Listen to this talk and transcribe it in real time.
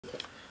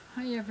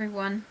Hi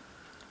everyone.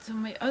 So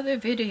my other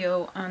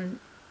video on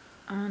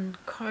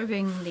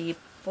carving the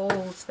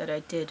bowls that I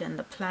did and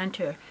the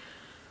planter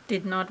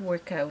did not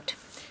work out.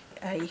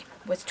 I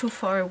was too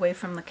far away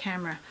from the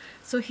camera.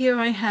 So here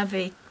I have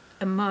a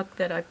mug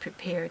that I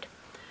prepared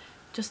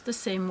just the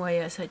same way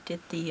as I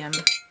did the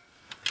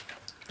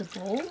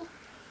bowl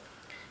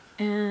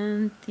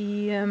and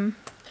the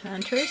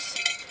planters.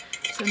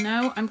 So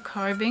now I'm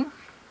carving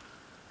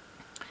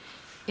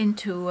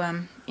into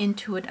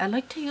it. I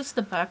like to use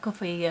the back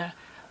of a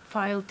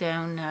file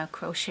down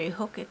crochet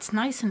hook. It's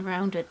nice and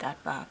rounded,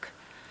 that back,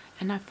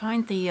 and I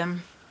find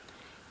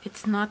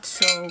it's not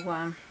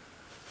so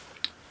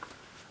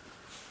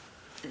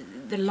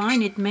the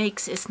line it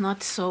makes is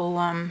not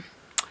so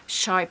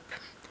sharp.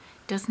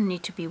 It doesn't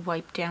need to be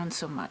wiped down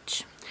so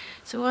much.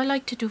 So I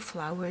like to do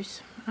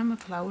flowers. I'm a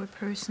flower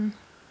person,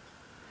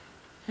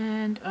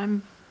 and I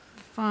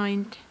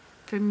find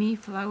for me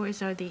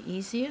flowers are the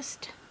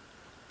easiest.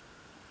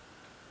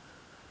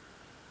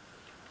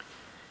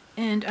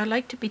 And I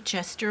like to be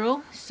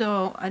gestural,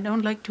 so I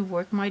don't like to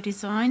work my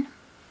design.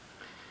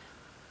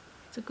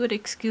 It's a good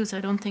excuse. I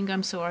don't think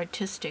I'm so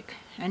artistic,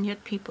 and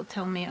yet people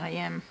tell me I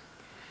am.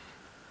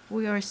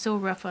 We are so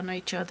rough on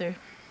each other,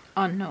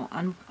 on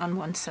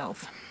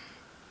oneself.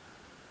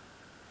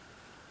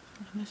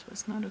 This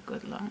was not a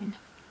good line.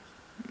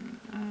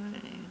 I'll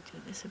do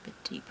this a bit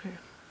deeper.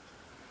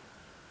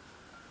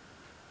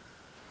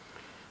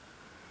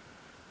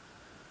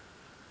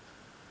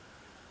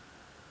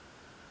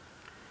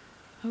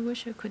 I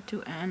wish I could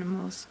do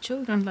animals.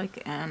 Children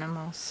like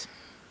animals.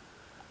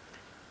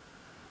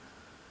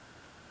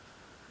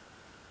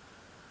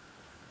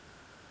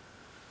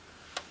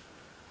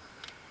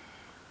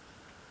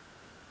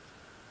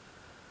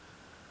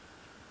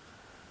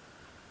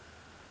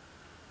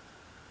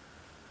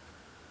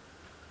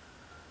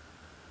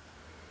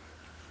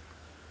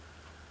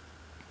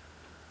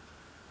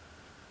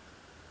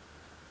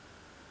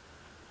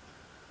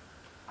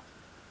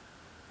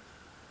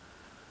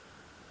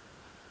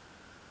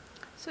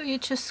 So you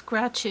just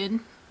scratch in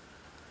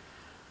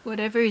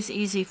whatever is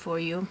easy for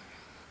you.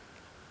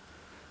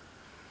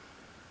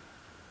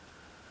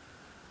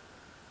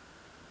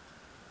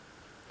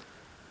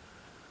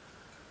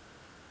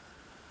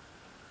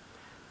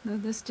 Now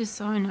this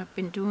design I've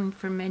been doing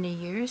for many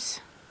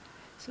years,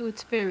 so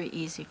it's very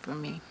easy for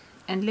me.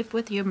 And live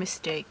with your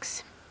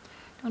mistakes.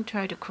 Don't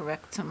try to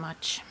correct so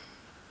much.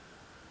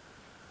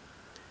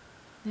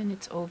 Then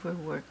it's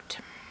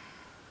overworked.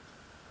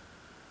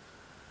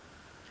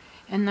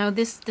 And now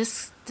the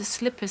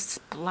slip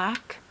is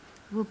black.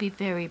 It will be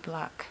very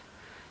black.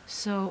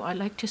 So I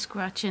like to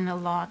scratch in a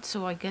lot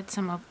so I get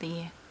some of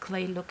the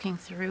clay looking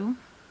through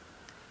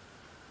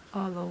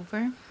all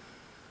over.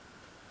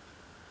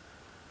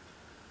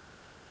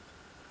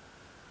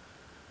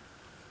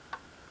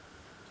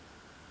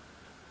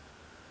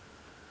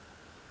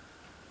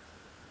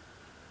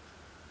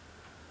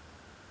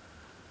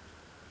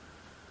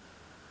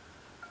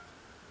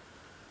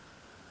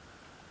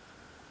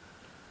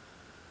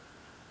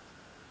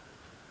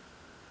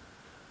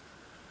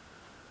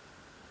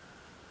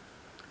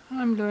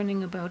 I'm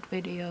learning about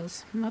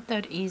videos. Not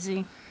that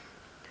easy.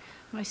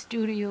 My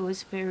studio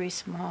is very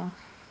small.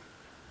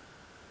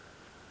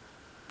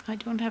 I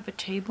don't have a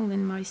table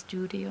in my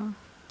studio.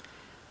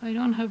 I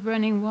don't have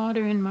running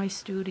water in my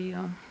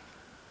studio.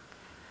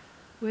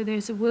 Where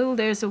there's a will,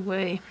 there's a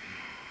way.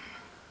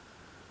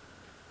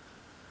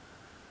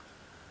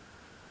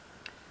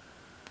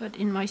 But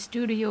in my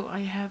studio,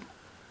 I have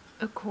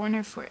a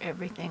corner for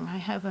everything. I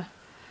have a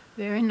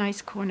very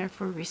nice corner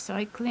for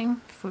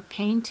recycling, for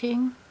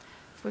painting,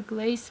 for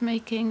glaze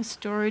making,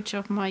 storage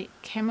of my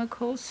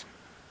chemicals.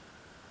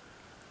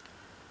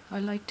 I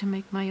like to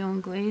make my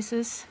own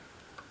glazes.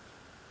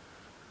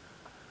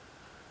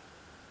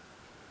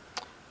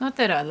 Not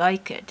that I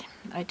like it,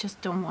 I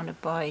just don't want to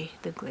buy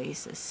the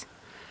glazes.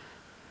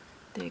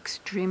 They're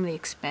extremely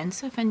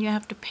expensive and you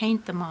have to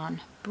paint them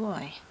on.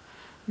 Boy,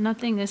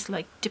 nothing is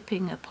like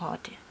dipping a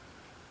pot.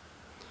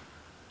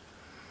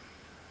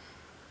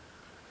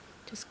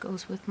 Just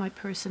goes with my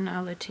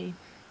personality.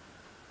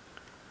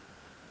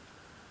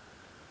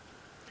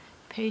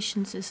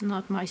 Patience is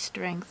not my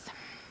strength.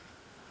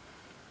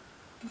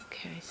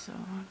 Okay, so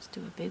let's do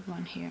a big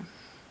one here.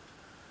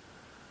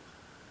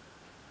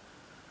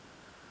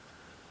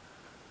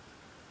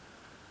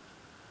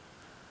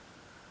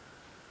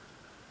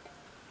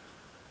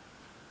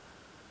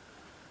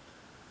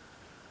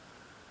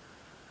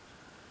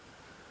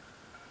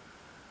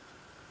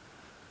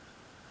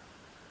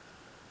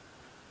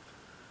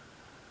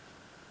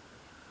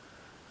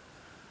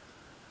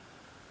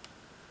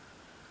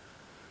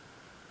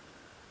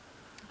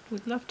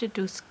 Would love to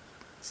do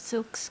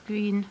silk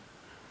screening.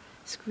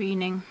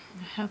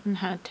 I haven't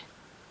had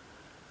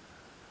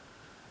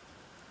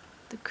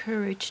the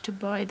courage to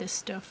buy this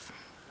stuff.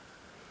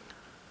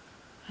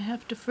 I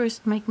have to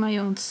first make my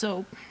own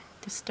soap.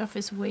 The stuff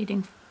is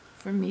waiting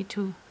for me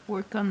to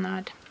work on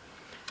that.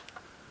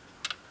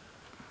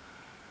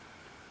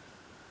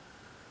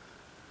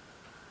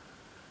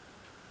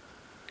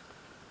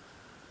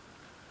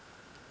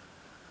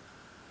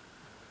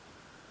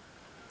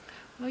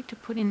 I like to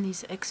put in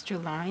these extra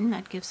line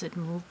that gives it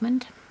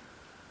movement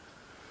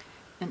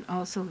and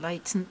also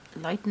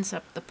lightens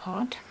up the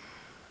pot.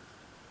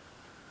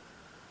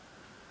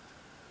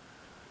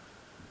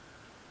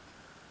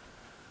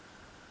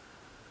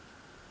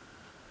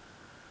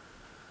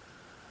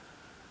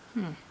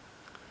 I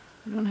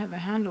don't have a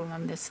handle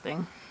on this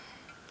thing.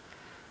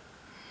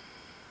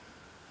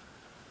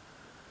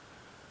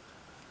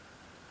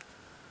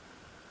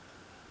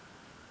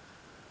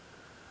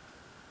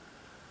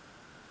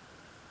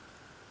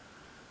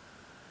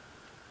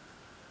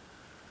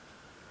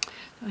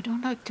 I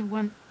don't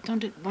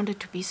want it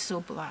to be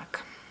so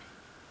black.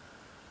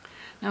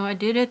 Now I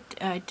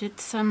did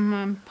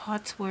some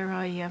pots where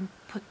I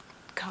put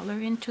color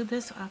into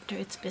this after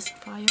it's bisque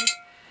fired.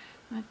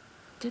 That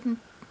didn't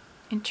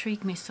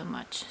intrigue me so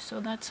much,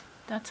 so that's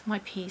my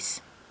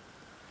piece.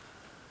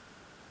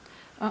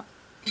 Oh,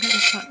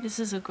 this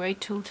is a great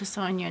tool to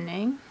sign your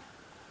name.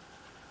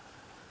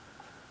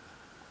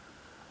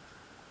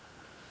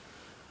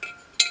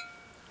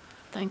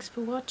 Thanks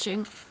for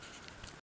watching.